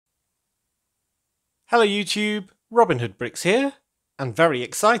Hello YouTube, Robin Hood Bricks here, and very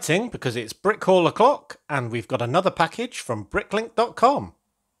exciting because it's Brick Haul o'clock and we've got another package from Bricklink.com.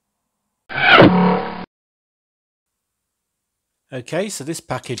 Okay, so this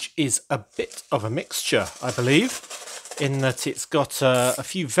package is a bit of a mixture, I believe, in that it's got a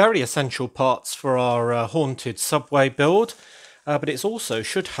few very essential parts for our haunted subway build, but it also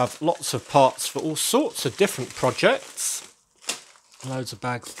should have lots of parts for all sorts of different projects. Loads of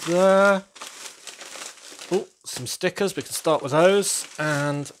bags there. Oh, some stickers, we can start with those,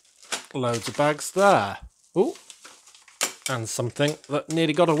 and loads of bags there. Oh, and something that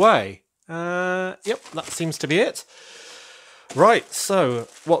nearly got away. Yep, that seems to be it. Right, so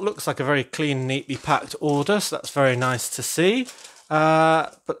what looks like a very clean, neatly packed order, so that's very nice to see.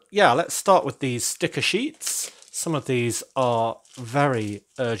 But yeah, let's start with these sticker sheets. Some of these are very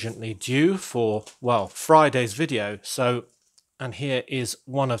urgently due for, well, Friday's video. So, and here is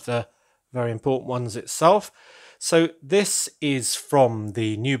one of the very important ones itself. So this is from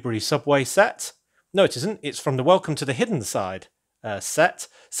the Newbury Subway set. No, it isn't. It's from the Welcome to the Hidden Side set,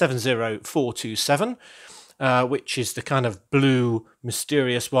 70427. Which is the kind of blue,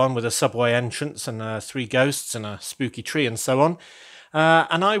 mysterious one with a subway entrance and 3 ghosts and a spooky tree and so on.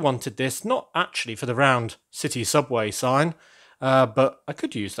 And I wanted this not actually for the round city subway sign, but I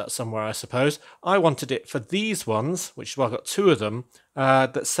could use that somewhere, I suppose. I wanted it for these ones, which is why I've got 2 of them,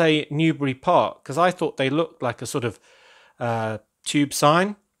 that say Newbury Park, because I thought they looked like a sort of tube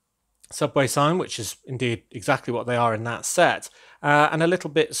sign, subway sign, which is indeed exactly what they are in that set, and a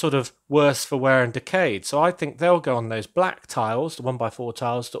little bit sort of worse for wear and decayed. So I think they'll go on those black tiles, the 1x4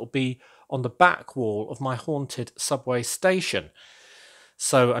 tiles that will be on the back wall of my haunted subway station.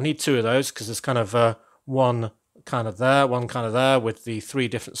 So I need 2 of those because there's kind of one kind of there, one kind of there, with the 3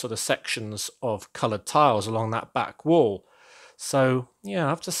 different sort of sections of coloured tiles along that back wall. So yeah, I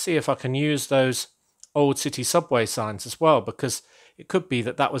have to see if I can use those old city subway signs as well, because it could be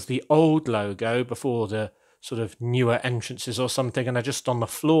that that was the old logo before the sort of newer entrances or something, and they're just on the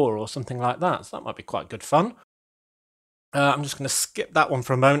floor or something like that. So that might be quite good fun. I'm just going to skip that one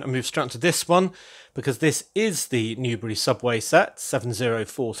for a moment and move straight on to this one, because this is the Newbury Subway set,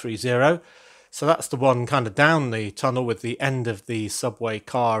 70430. So that's the one kind of down the tunnel with the end of the subway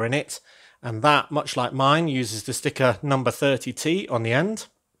car in it. And that, much like mine, uses the sticker number 30T on the end.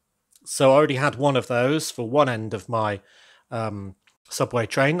 So I already had one of those for one end of my subway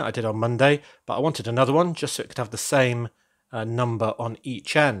train that I did on Monday, but I wanted another one just so it could have the same number on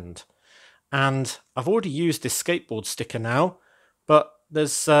each end. And I've already used this skateboard sticker now, but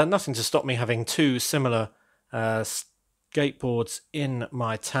there's nothing to stop me having 2 similar skateboards in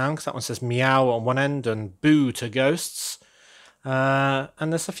my town, because that one says meow on one end and boo to ghosts. And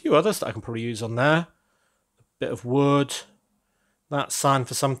there's a few others that I can probably use on there. A bit of wood, that sign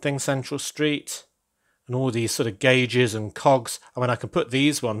for something, Central Street, and all these sort of gauges and cogs. I mean, I can put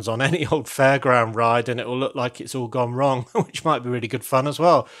these ones on any old fairground ride and it will look like it's all gone wrong, which might be really good fun as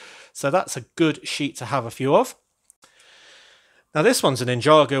well. So that's a good sheet to have a few of. Now this one's an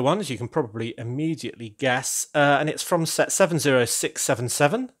Ninjago one, as you can probably immediately guess, and it's from set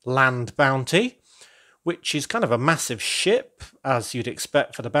 70677, Land Bounty, which is kind of a massive ship, as you'd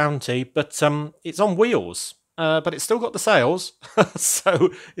expect for the Bounty, but it's on wheels. But it's still got the sails,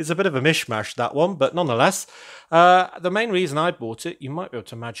 so it's a bit of a mishmash, that one, but nonetheless. The main reason I bought it, you might be able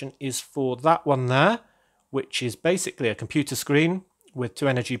to imagine, is for that one there, which is basically a computer screen with 2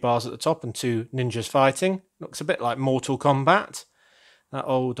 energy bars at the top and 2 ninjas fighting. Looks a bit like Mortal Kombat, that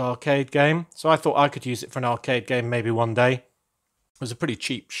old arcade game. So I thought I could use it for an arcade game maybe one day. It was a pretty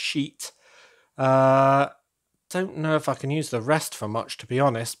cheap sheet. Don't know if I can use the rest for much, to be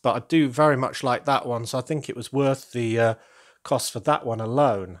honest, but I do very much like that one, so I think it was worth the cost for that one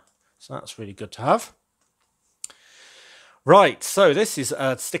alone. So that's really good to have. Right, so this is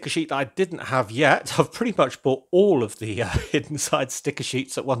a sticker sheet that I didn't have yet. I've pretty much bought all of the hidden side sticker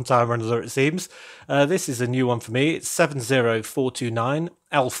sheets at one time or another, it seems. This is a new one for me. It's 70429,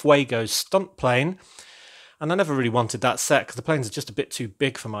 El Fuego's stunt plane. And I never really wanted that set because the planes are just a bit too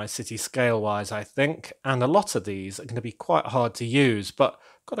big for my city scale-wise, I think. And a lot of these are going to be quite hard to use, but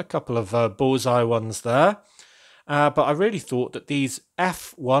I've got a couple of bullseye ones there. But I really thought that these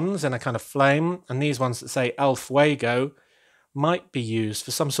F ones in a kind of flame and these ones that say El Fuego might be used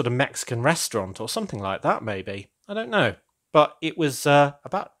for some sort of Mexican restaurant or something like that, maybe. I don't know. But it was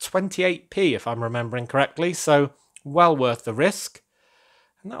about 28p, if I'm remembering correctly, so well worth the risk.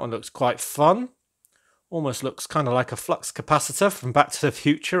 And that one looks quite fun. Almost looks kind of like a flux capacitor from Back to the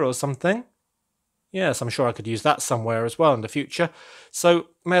Future or something. Yes, I'm sure I could use that somewhere as well in the future. So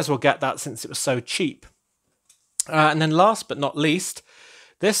may as well get that since it was so cheap. And then last but not least,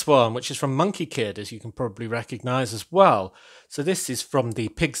 this one, which is from Monkey Kid, as you can probably recognise as well. So this is from the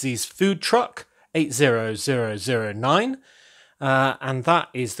Pigsy's food truck, 80009. And that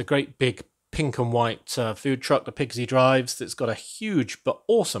is the great big pink and white food truck that Pigsy drives, that's got a huge but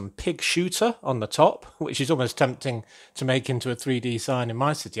awesome pig shooter on the top, which is almost tempting to make into a 3D sign in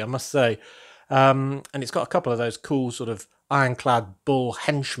my city, I must say. And it's got a couple of those cool sort of ironclad bull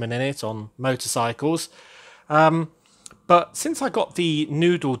henchmen in it on motorcycles. But since I got the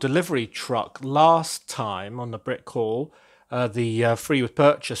noodle delivery truck last time on the Brick Haul, the free with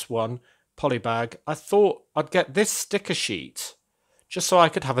purchase one, polybag, I thought I'd get this sticker sheet just so I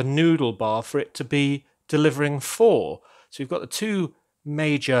could have a noodle bar for it to be delivering for. So we've got the two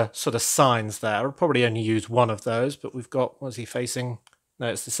major sort of signs there. I'll probably only use one of those, but we've got, what's he facing? No,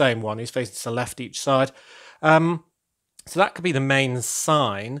 it's the same one. He's facing to the left each side. So that could be the main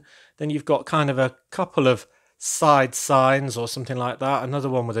sign. Then you've got kind of a couple of side signs or something like that. Another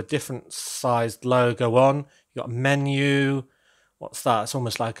one with a different sized logo on. You've got a menu. What's that? It's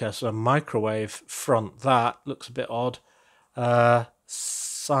almost like a sort of microwave front. That looks a bit odd.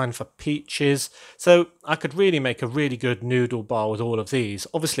 Sign for peaches. So I could really make a really good noodle bar with all of these.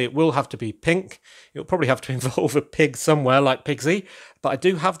 Obviously it will have to be pink. It'll probably have to involve a pig somewhere like Pigsy, but I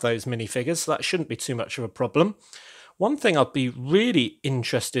do have those minifigures, so that shouldn't be too much of a problem. One thing I'd be really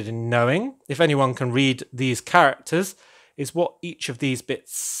interested in knowing, if anyone can read these characters, is what each of these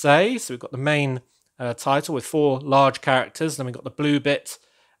bits say. So we've got the main title with 4 large characters, then we've got the blue bit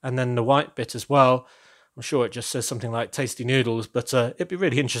and then the white bit as well. I'm sure it just says something like tasty noodles, but it'd be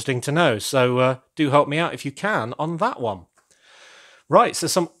really interesting to know. So do help me out if you can on that one. Right, so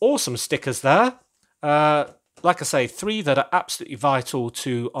some awesome stickers there. Like I say, 3 that are absolutely vital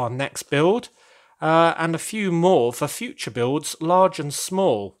to our next build. And a few more for future builds, large and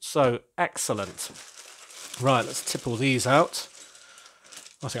small. So excellent. Right, let's tip all these out.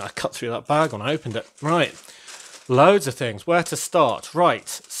 I think I cut through that bag when I opened it. Right, loads of things. Where to start? Right,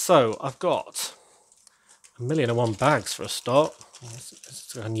 so I've got 1,000,001 bags for a start.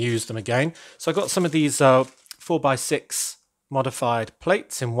 Let's go and use them again. So I got some of these 4x6 modified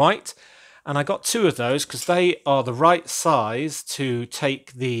plates in white, and I got 2 of those because they are the right size to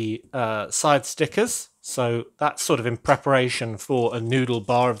take the side stickers. So that's sort of in preparation for a noodle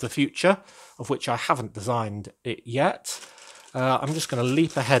bar of the future, of which I haven't designed it yet. I'm just going to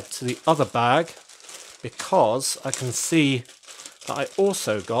leap ahead to the other bag because I can see that I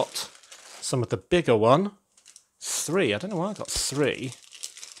also got some of the bigger one. 3. I don't know why I got 3.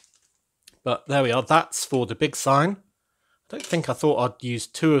 But there we are. That's for the big sign. I don't think I thought I'd use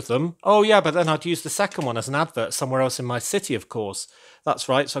 2 of them. Oh yeah, but then I'd use the second one as an advert somewhere else in my city, of course. That's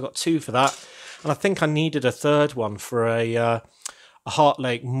right, so I got 2 for that. And I think I needed a third one for a Heart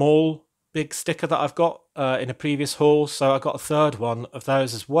Lake Mall big sticker that I've got in a previous haul. So I got a third one of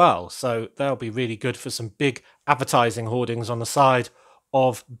those as well. So they'll be really good for some big advertising hoardings on the side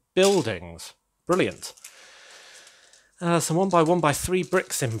of buildings. Brilliant. Some 1x1x3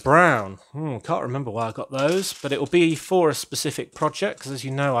 bricks in brown. Can't remember why I got those, but it will be for a specific project, because as you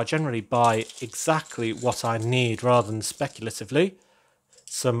know, I generally buy exactly what I need rather than speculatively.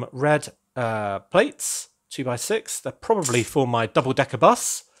 Some red plates, 2x6. They're probably for my double-decker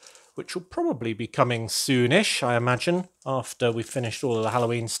bus, which will probably be coming soonish, I imagine, after we've finished all of the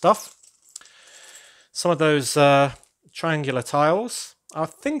Halloween stuff. Some of those triangular tiles. I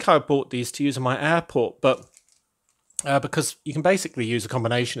think I bought these to use in my airport, but because you can basically use a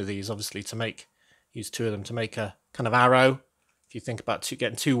combination of these, obviously, to use 2 of them to make a kind of arrow. If you think about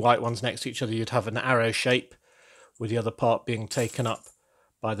getting 2 white ones next to each other, you'd have an arrow shape, with the other part being taken up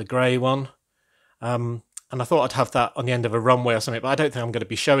by the grey one. And I thought I'd have that on the end of a runway or something, but I don't think I'm going to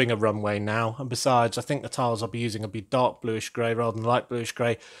be showing a runway now. And besides, I think the tiles I'll be using will be dark bluish grey rather than light bluish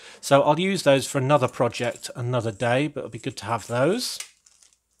grey. So I'll use those for another project another day, but it'll be good to have those.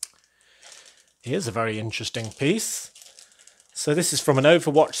 Here's a very interesting piece. So this is from an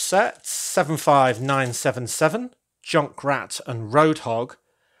Overwatch set, 75977, Junkrat and Roadhog.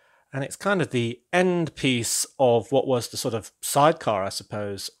 And it's kind of the end piece of what was the sort of sidecar, I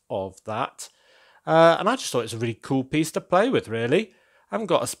suppose, of that. And I just thought it was a really cool piece to play with, really. I haven't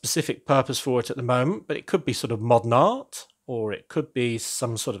got a specific purpose for it at the moment, but it could be sort of modern art, or it could be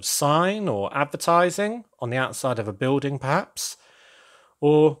some sort of sign or advertising on the outside of a building, perhaps.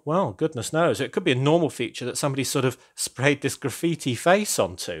 Or, well, goodness knows, it could be a normal feature that somebody sort of sprayed this graffiti face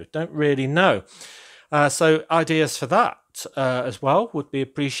onto. Don't really know. So ideas for that as well would be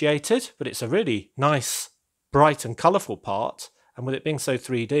appreciated, but it's a really nice, bright and colourful part, and with it being so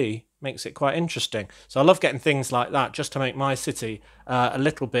 3D, makes it quite interesting. So I love getting things like that just to make my city a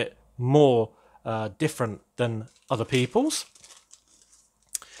little bit more different than other people's.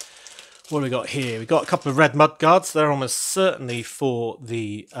 What do we got here? We've got a couple of red mud guards. They're almost certainly for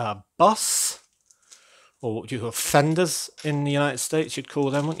the bus, or what you call fenders in the United States, you'd call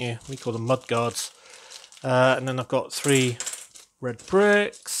them, wouldn't you? We call them mud guards. And then I've got 3 red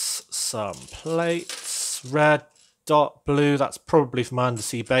bricks, some plates, red, dark blue, that's probably for my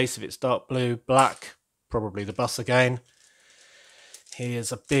undersea base if it's dark blue, black, probably the bus again.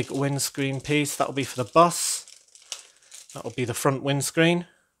 Here's a big windscreen piece, that'll be for the bus. That'll be the front windscreen.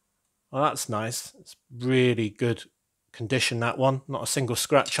 Well, that's nice. It's really good condition, that one. Not a single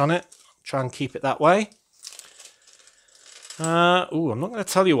scratch on it. Try and keep it that way. I'm not going to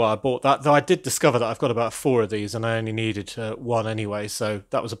tell you why I bought that, though I did discover that I've got about 4 of these and I only needed 1 anyway, so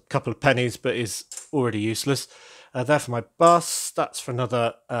that was a couple of pennies but is already useless. There for my bus. That's for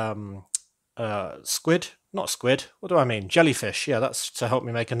another squid. Not squid, what do I mean? Jellyfish. Yeah, that's to help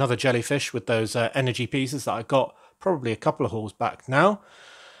me make another jellyfish with those energy pieces that I got probably a couple of hauls back now.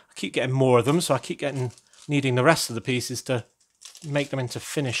 I keep getting more of them, so I keep needing the rest of the pieces to make them into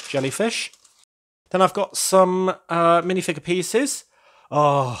finished jellyfish. Then I've got some minifigure pieces.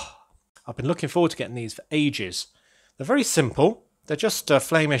 Oh, I've been looking forward to getting these for ages. They're very simple. They're just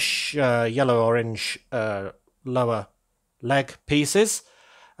flamish yellow-orange lower leg pieces.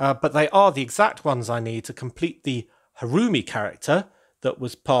 But they are the exact ones I need to complete the Harumi character that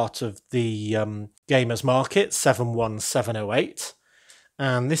was part of the Gamers Market 71708.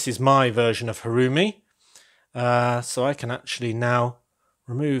 And this is my version of Harumi. So I can actually now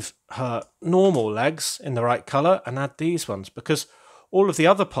remove her normal legs in the right colour and add these ones, because all of the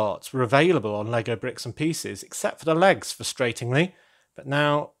other parts were available on Lego Bricks and Pieces except for the legs, frustratingly. But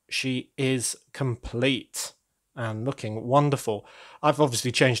now she is complete and looking wonderful. I've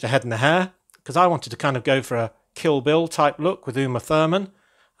obviously changed the head and the hair because I wanted to kind of go for a Kill Bill type look with Uma Thurman,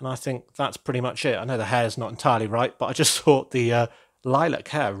 and I think that's pretty much it. I know the hair's not entirely right, but I just thought the lilac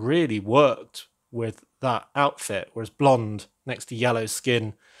hair really worked with that outfit, whereas blonde next to yellow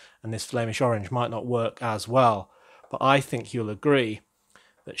skin and this flamish orange might not work as well. But I think you'll agree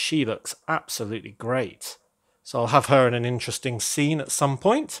that she looks absolutely great. So I'll have her in an interesting scene at some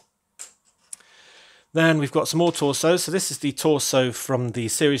point. Then we've got some more torsos. So this is the torso from the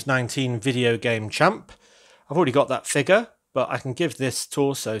Series 19 video game champ. I've already got that figure, but I can give this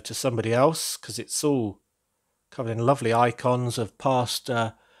torso to somebody else because it's all covered in lovely icons of past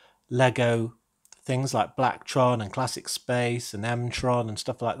Lego things like Blacktron and Classic Space and M-Tron and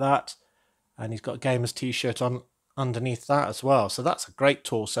stuff like that. And he's got a Gamer's t-shirt on underneath that as well. So that's a great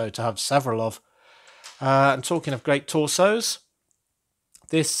torso to have several of. And talking of great torsos,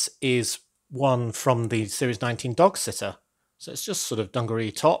 this is one from the Series 19 dog sitter. So it's just sort of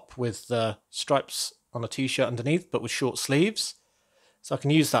dungaree top with stripes on a t-shirt underneath, but with short sleeves. So I can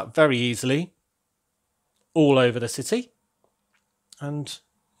use that very easily all over the city. And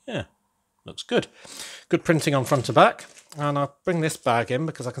yeah, looks good. Good printing on front to back. And I'll bring this bag in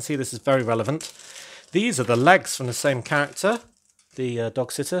because I can see this is very relevant. These are the legs from the same character, the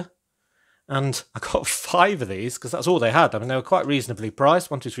dog sitter. And I got 5 of these because that's all they had. I mean, they were quite reasonably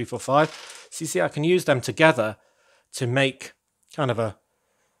priced, 1, 2, 3, 4, 5. So you see, I can use them together to make kind of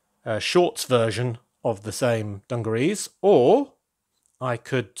a shorts version of the same dungarees, or I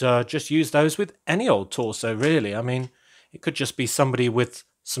could just use those with any old torso, really. I mean, it could just be somebody with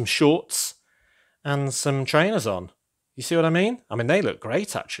some shorts and some trainers on. You see what I mean? I mean, they look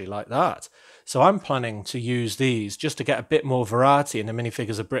great, actually, like that. So I'm planning to use these just to get a bit more variety in the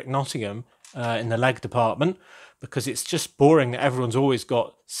minifigures of Brick Nottingham in the leg department, because it's just boring that everyone's always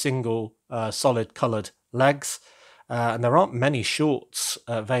got single solid coloured legs, and there aren't many shorts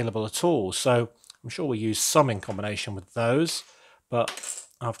available at all. So I'm sure we'll use some in combination with those, but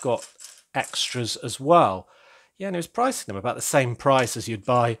I've got extras as well. Yeah, and it was pricing them about the same price as you'd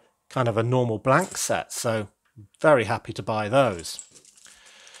buy kind of a normal blank set, so very happy to buy those.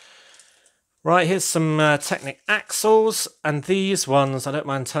 Right, here's some Technic axles, and these ones, I don't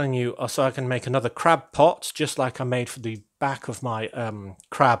mind telling you, are so I can make another crab pot, just like I made for the back of my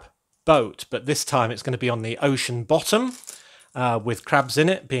crab boat, but this time it's going to be on the ocean bottom with crabs in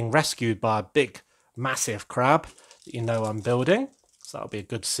it, being rescued by a big, massive crab that you know I'm building. So that'll be a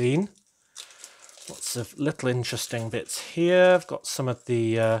good scene. Lots of little interesting bits here. I've got some of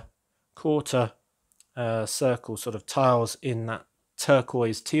the quarter circle sort of tiles in that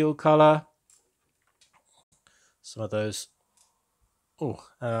turquoise teal colour. Some of those, what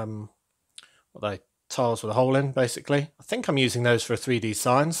are they? Tiles with a hole in, basically. I think I'm using those for a 3D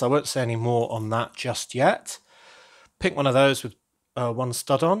sign, so I won't say any more on that just yet. Pick one of those with 1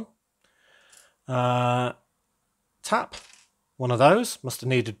 stud on. Tap one of those. Must have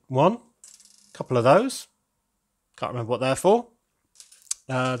needed 1. Couple of those. Can't remember what they're for.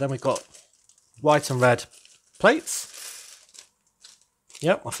 Then we've got white and red plates.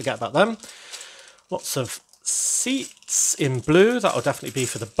 Yep, I forget about them. Lots of seats in blue, that'll definitely be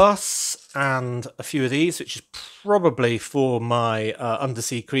for the bus, and a few of these, which is probably for my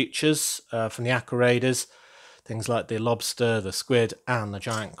undersea creatures from the aqua raiders. Things like the lobster, the squid, and the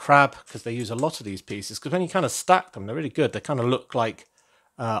giant crab, because they use a lot of these pieces. Because when you kind of stack them, they're really good. They kind of look like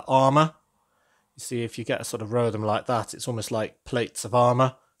armour. You see, if you get a sort of row of them like that, it's almost like plates of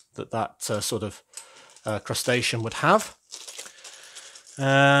armour that sort of crustacean would have.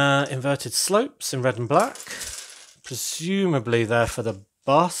 Inverted slopes in red and black. Presumably they're for the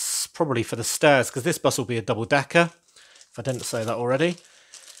bus, probably for the stairs, because this bus will be a double-decker, if I didn't say that already.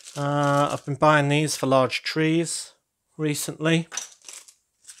 I've been buying these for large trees recently.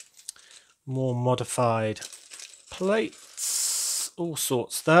 More modified plates, all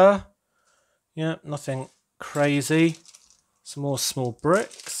sorts there. Yeah, nothing crazy. Some more small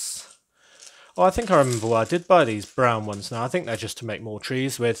bricks. Oh, I think I remember why I did buy these brown ones now. I think they're just to make more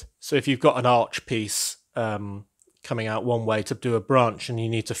trees with. So if you've got an arch piece coming out one way to do a branch and you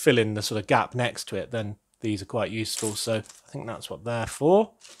need to fill in the sort of gap next to it, then these are quite useful. So I think that's what they're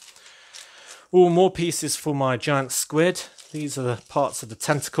for. Oh, more pieces for my giant squid. These are the parts of the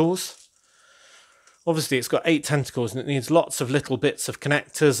tentacles. Obviously it's got 8 tentacles and it needs lots of little bits of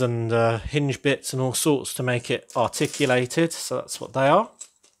connectors and hinge bits and all sorts to make it articulated. So that's what they are.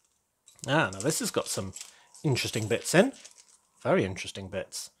 Now this has got some interesting bits in. Very interesting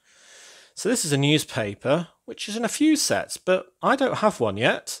bits. So this is a newspaper, which is in a few sets, but I don't have one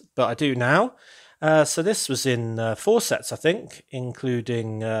yet, but I do now. So this was in 4 sets, I think,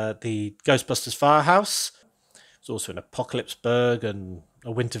 including the Ghostbusters Firehouse. It's also in Apocalypseburg and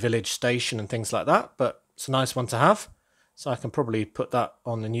a Winter Village station and things like that, but it's a nice one to have. So I can probably put that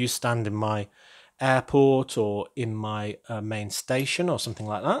on the newsstand in my airport or in my main station or something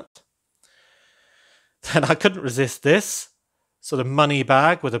like that. Then I couldn't resist this sort of money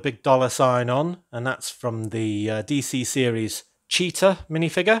bag with a big dollar sign on, and that's from the DC series Cheetah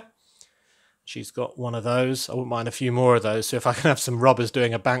minifigure. She's got one of those. I wouldn't mind a few more of those. So if I can have some robbers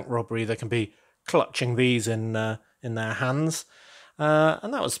doing a bank robbery, they can be clutching these in their hands.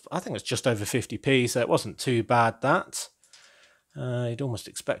 And that was, I think it was just over 50p, so it wasn't too bad, that. You'd almost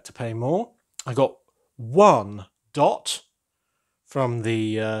expect to pay more. I got 1 dot from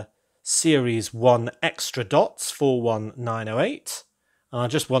the Series 1 Extra Dots 41908. And I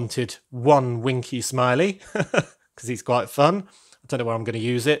just wanted 1 winky smiley, because he's quite fun. I don't know where I'm going to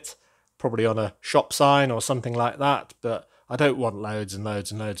use it. Probably on a shop sign or something like that, but I don't want loads and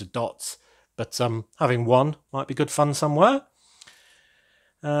loads and loads of dots. But having 1 might be good fun somewhere.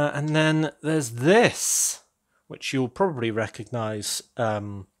 And then there's this, which you'll probably recognise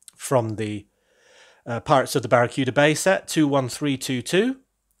from the Pirates of the Barracuda Bay set, 21322.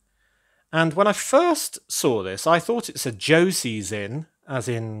 And when I first saw this, I thought it said Josie's in, as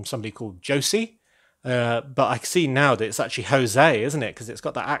in somebody called Josie. But I see now that it's actually Jose, isn't it? Because it's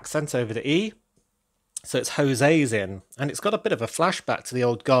got that accent over the E. So it's Jose's in. And it's got a bit of a flashback to the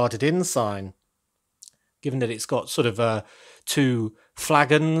old Guarded Inn sign, given that it's got sort of 2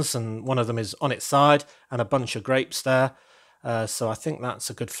 flagons and one of them is on its side and a bunch of grapes there. So I think that's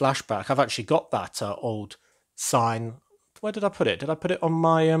a good flashback. I've actually got that old sign. Where did I put it? Did I put it on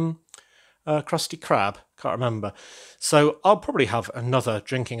my Krusty Krab? Can't remember. So I'll probably have another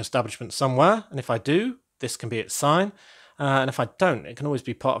drinking establishment somewhere, and if I do, this can be its sign. And if I don't, it can always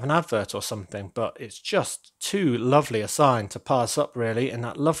be part of an advert or something, but it's just too lovely a sign to pass up, really, in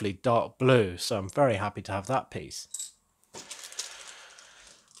that lovely dark blue. So I'm very happy to have that piece.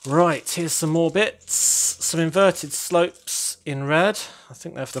 Right, here's some more bits. Some inverted slopes in red. I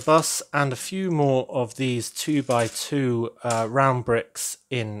think they're for the bus. And a few more of these 2x2 round bricks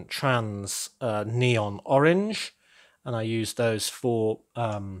in trans neon orange. And I used those for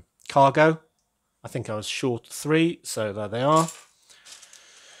cargo. I think I was short 3, so there they are.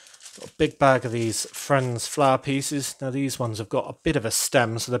 Got a big bag of these Friends flower pieces. Now these ones have got a bit of a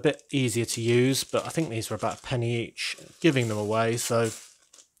stem, so they're a bit easier to use, but I think these were about £1 each, giving them away, so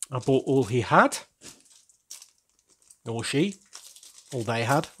I bought all he had. Or she. All they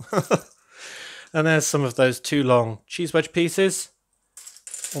had. And there's some of those 2 long cheese wedge pieces.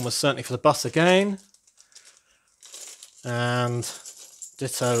 Almost certainly for the bus again. And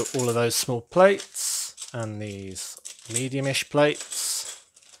ditto all of those small plates. And these medium-ish plates.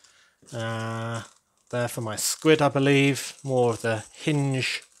 They're for my squid, I believe. More of the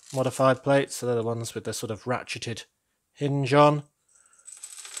hinge modified plates. So they're the ones with the sort of ratcheted hinge on.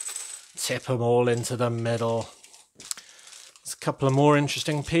 Tip them all into the middle. There's a couple of more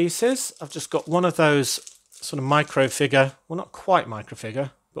interesting pieces. I've just got one of those sort of micro figure, well, not quite micro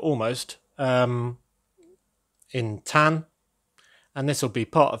figure, but almost, in tan, and this will be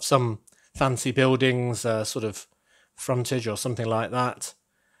part of some fancy buildings, sort of frontage or something like that.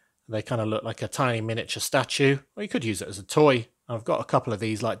 They kind of look like a tiny miniature statue, or you could use it as a toy. I've got a couple of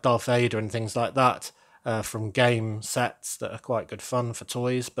these like Darth Vader and things like that from game sets that are quite good fun for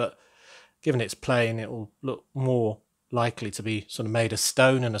toys, but given it's plain, it will look more likely to be sort of made of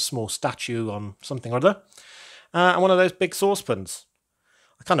stone and a small statue on something or other. And one of those big saucepans.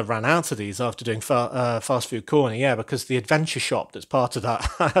 I kind of ran out of these after doing Fast Food Corner, yeah, because the adventure shop that's part of that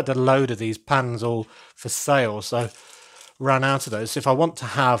I had a load of these pans all for sale, so ran out of those. If I want to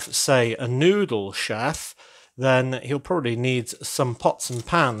have, say, a noodle chef, then he'll probably need some pots and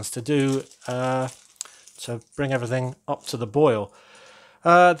pans to do to bring everything up to the boil.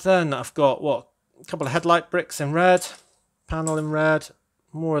 Then I've got a couple of headlight bricks in red, panel in red,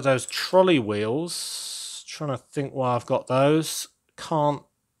 more of those trolley wheels. Trying to think why I've got those. Can't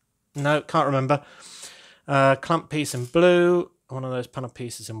remember. Clamp piece in blue, one of those panel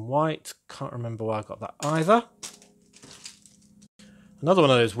pieces in white. Can't remember why I got that either. Another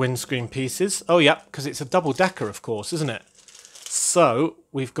one of those windscreen pieces. Oh yeah, because it's a double decker, of course, isn't it? So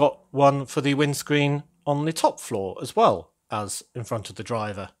we've got one for the windscreen on the top floor as well as in front of the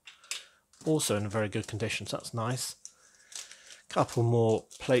driver. Also in very good condition, so that's nice. Couple more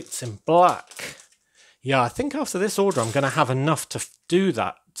plates in black. Yeah, I think after this order I'm going to have enough to do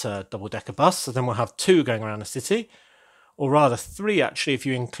that double-decker bus, so then we'll have 2 going around the city, or rather 3 actually if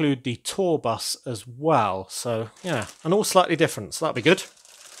you include the tour bus as well. So yeah, and all slightly different, so that'll be good.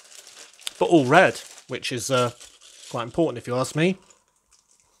 But all red, which is quite important if you ask me.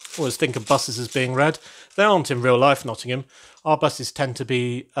 Always think of buses as being red. They aren't in real life, Nottingham. Our buses tend to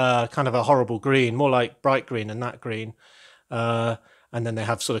be kind of a horrible green, more like bright green than that green. And then they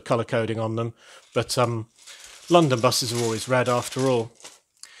have sort of colour coding on them. But London buses are always red after all.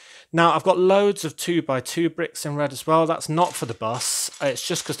 Now, I've got loads of 2x2 bricks in red as well. That's not for the bus. It's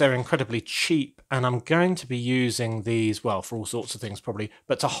just because they're incredibly cheap. And I'm going to be using these, well, for all sorts of things probably,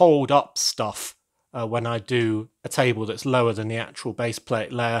 but to hold up stuff when I do a table that's lower than the actual base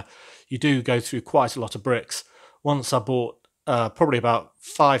plate layer. You do go through quite a lot of bricks. Once I bought probably about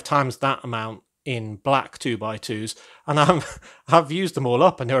 5 times that amount in black 2x2s, and I've used them all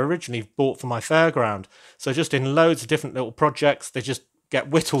up, and they were originally bought for my fairground. So just in loads of different little projects, they just get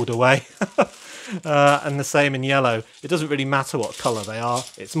whittled away. And the same in yellow. It doesn't really matter what colour they are.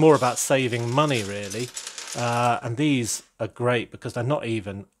 It's more about saving money, really. And these are great because they're not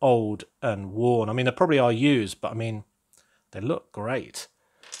even old and worn. I mean, they probably are used, but I mean, they look great.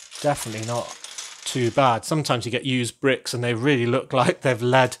 Definitely not too bad. Sometimes you get used bricks and they really look like they've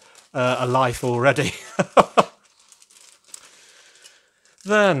led a life already.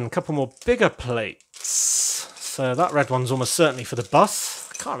 Then a couple more bigger plates. So that red one's almost certainly for the bus.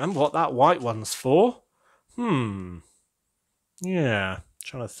 I can't remember what that white one's for. Yeah,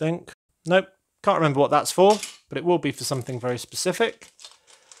 trying to think. Nope, can't remember what that's for, but it will be for something very specific.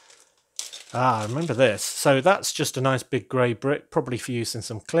 I remember this. So that's just a nice big grey brick, probably for use in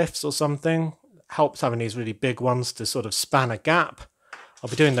some cliffs or something. Helps having these really big ones to sort of span a gap. I'll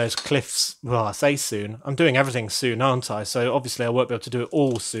be doing those cliffs, well, I say soon. I'm doing everything soon, aren't I? So obviously I won't be able to do it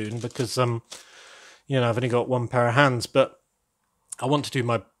all soon because, you know, I've only got one pair of hands. But I want to do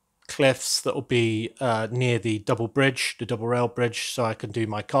my cliffs that will be near the double bridge, the double rail bridge, so I can do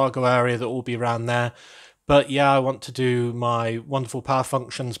my cargo area that will be around there. But yeah, I want to do my wonderful power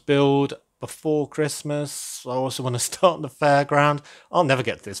functions build before Christmas. I also want to start on the fairground. I'll never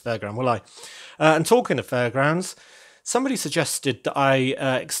get to this fairground, will I? And talking of fairgrounds, somebody suggested that I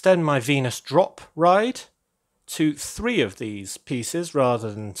extend my Venus drop ride to 3 of these pieces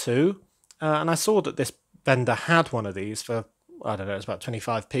rather than 2. And I saw that this vendor had one of these for, I don't know, it's about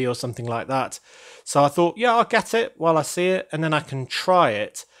 25p or something like that. So I thought, yeah, I'll get it while I see it, and then I can try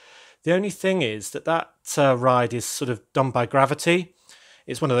it. The only thing is that ride is sort of done by gravity.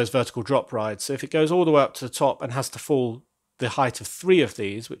 It's one of those vertical drop rides. So if it goes all the way up to the top and has to fall the height of 3 of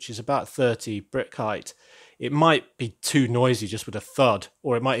these, which is about 30 brick height, it might be too noisy just with a thud,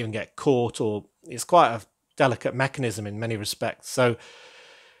 or it might even get caught, or it's quite a delicate mechanism in many respects. So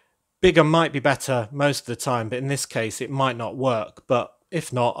bigger might be better most of the time, but in this case it might not work. But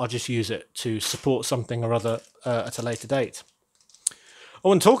if not, I'll just use it to support something or other at a later date.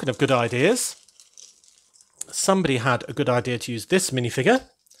 Oh, and talking of good ideas, somebody had a good idea to use this minifigure,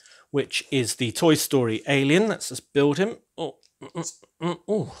 which is the Toy Story alien. Let's just build him. Oh,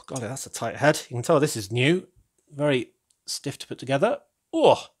 God, that's a tight head. You can tell this is new. Very stiff to put together.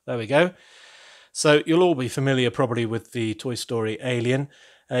 Oh, there we go. So you'll all be familiar probably with the Toy Story alien.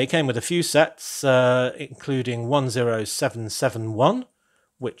 He came with a few sets, including 10771,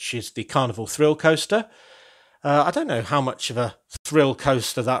 which is the Carnival Thrill Coaster. I don't know how much of a thrill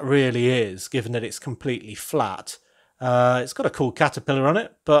coaster that really is, given that it's completely flat. It's got a cool caterpillar on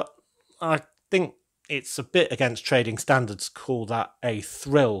it, but I think it's a bit against trading standards to call that a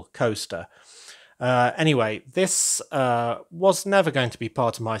thrill coaster. Anyway, this was never going to be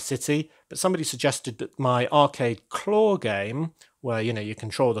part of my city, but somebody suggested that my arcade claw game, where you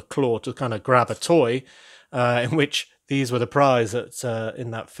control the claw to kind of grab a toy, in which these were the prize in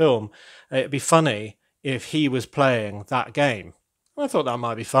that film, it'd be funny if he was playing that game. I thought that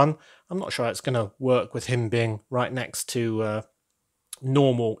might be fun. I'm not sure it's going to work with him being right next to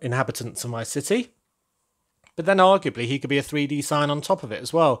normal inhabitants of my city. But then arguably he could be a 3D sign on top of it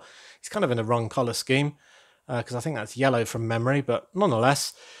as well. He's kind of in the wrong colour scheme, because I think that's yellow from memory, but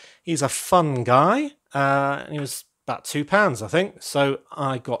nonetheless, he's a fun guy, and he was about £2, I think, so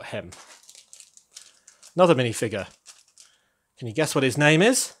I got him. Another minifigure. Can you guess what his name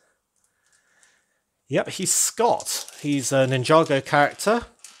is? Yep, he's Scott. He's a Ninjago character.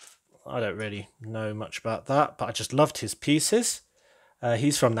 I don't really know much about that, but I just loved his pieces.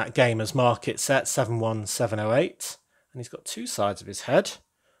 He's from that Gamers Market set, 71708, and he's got two sides of his head.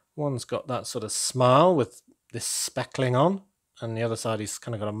 One's got that sort of smile with this speckling on, and the other side he's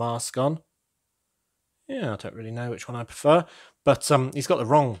kind of got a mask on. Yeah, I don't really know which one I prefer, but he's got the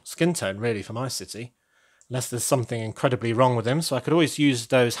wrong skin tone, really, for my city. Unless there's something incredibly wrong with him, so I could always use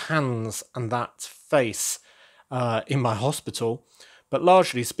those hands and that face in my hospital. But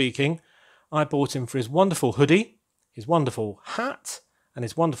largely speaking, I bought him for his wonderful hoodie, his wonderful hat, and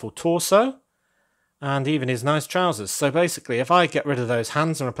his wonderful torso, and even his nice trousers. So basically, if I get rid of those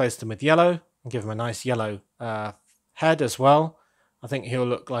hands and replace them with yellow, and give him a nice yellow head as well, I think he'll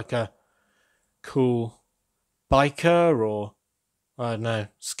look like a cool biker or, I don't know,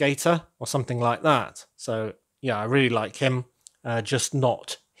 skater or something like that. So yeah, I really like him, just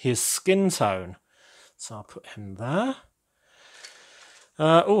not his skin tone. So I'll put him there.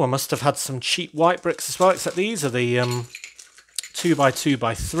 I must have had some cheap white bricks as well, except these are the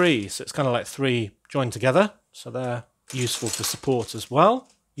 2x2x3, so it's kind of like three joined together. So they're useful for support as well.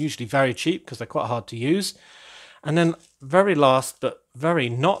 Usually very cheap because they're quite hard to use. And then very last, but very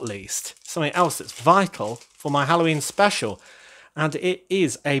not least, something else that's vital for my Halloween special. And it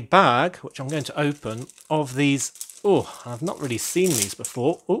is a bag, which I'm going to open, of these, I've not really seen these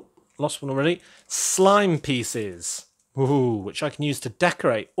before. Lost one already. Slime pieces, which I can use to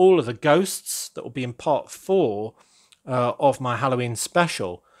decorate all of the ghosts that will be in part 4 of my Halloween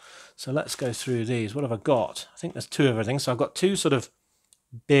special. So let's go through these. What have I got? I think there's 2 of everything. So I've got 2 sort of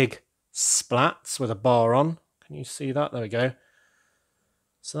big splats with a bar on. Can you see that? There we go.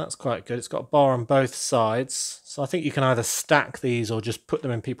 So that's quite good. It's got a bar on both sides. So I think you can either stack these or just put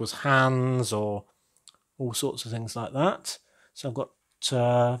them in people's hands or all sorts of things like that. So I've got,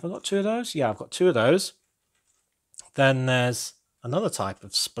 have I got 2 of those? Yeah, I've got 2 of those. Then there's another type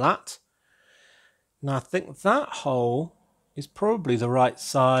of splat. Now I think that hole is probably the right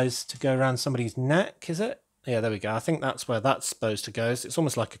size to go around somebody's neck, is it? Yeah, there we go. I think that's where that's supposed to go. It's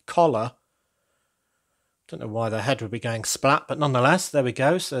almost like a collar. Don't know why the head would be going splat, but nonetheless, there we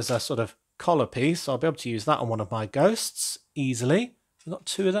go. So there's a sort of collar piece. I'll be able to use that on one of my ghosts easily. I've got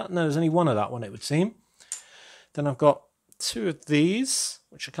 2 of that. No, there's only 1 of that one, it would seem. Then I've got 2 of these,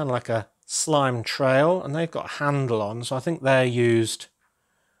 which are kind of like a slime trail, and they've got a handle on. So I think they're used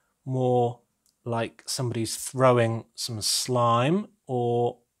more like somebody's throwing some slime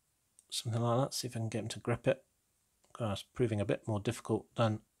or something like that. See if I can get him to grip it. It's proving a bit more difficult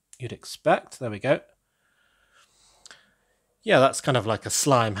than you'd expect. There we go. Yeah, that's kind of like a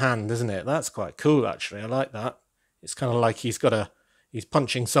slime hand, isn't it? That's quite cool, actually. I like that. It's kind of like he's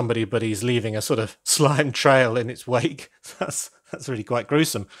punching somebody, but he's leaving a sort of slime trail in its wake. That's really quite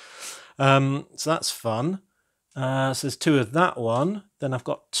gruesome. So that's fun. So there's 2 of that one. Then I've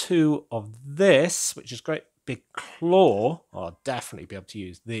got 2 of this, which is great big claw. Oh, I'll definitely be able to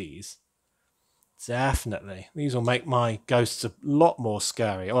use these. Definitely. These will make my ghosts a lot more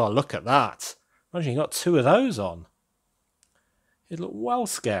scary. Oh, look at that. Imagine you got 2 of those on. It'd look well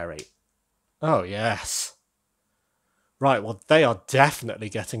scary. Oh, yes. Right, well, they are definitely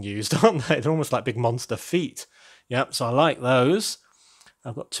getting used, aren't they? They're almost like big monster feet. Yep, so I like those.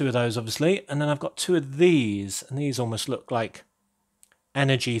 I've got 2 of those, obviously. And then I've got 2 of these. And these almost look like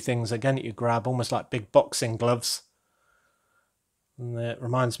energy things, again, that you grab, almost like big boxing gloves. And it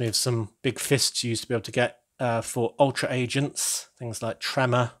reminds me of some big fists you used to be able to get for Ultra Agents. Things like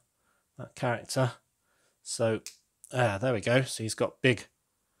Tremor, that character. So, there we go. So he's got big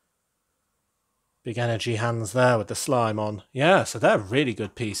energy hands there with the slime on. Yeah, so they're really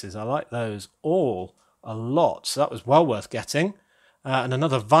good pieces. I like those all a lot. So that was well worth getting. and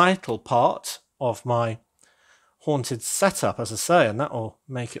another vital part of my haunted setup, as I say, and that will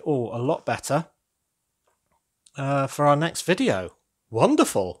make it all a lot better for our next video.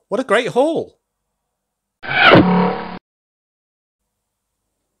 Wonderful! What a great haul!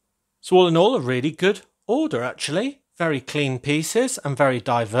 So all in all, a really good order actually. Very clean pieces and very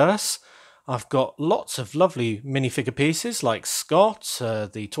diverse. I've got lots of lovely minifigure pieces like Scott,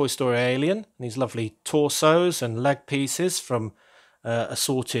 the Toy Story alien, and these lovely torsos and leg pieces from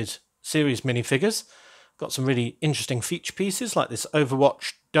assorted series minifigures. Got some really interesting feature pieces like this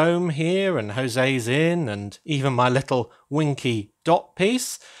Overwatch dome here and Jose's Inn and even my little Winky dot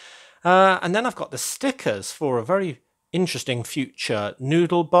piece. And then I've got the stickers for a very interesting future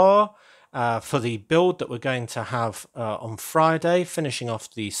noodle bar for the build that we're going to have on Friday, finishing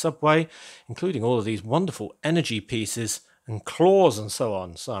off the subway, including all of these wonderful energy pieces and claws and so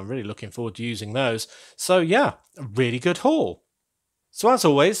on. So I'm really looking forward to using those. So yeah, a really good haul. So as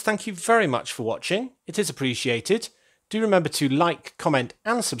always, thank you very much for watching. It is appreciated. Do remember to like, comment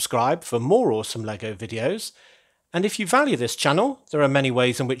and subscribe for more awesome LEGO videos. And if you value this channel, there are many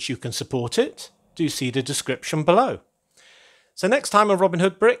ways in which you can support it. Do see the description below. So next time on Robin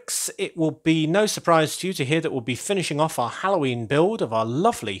Hood Bricks, it will be no surprise to you to hear that we'll be finishing off our Halloween build of our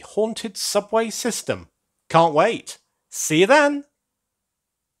lovely haunted subway system. Can't wait. See you then!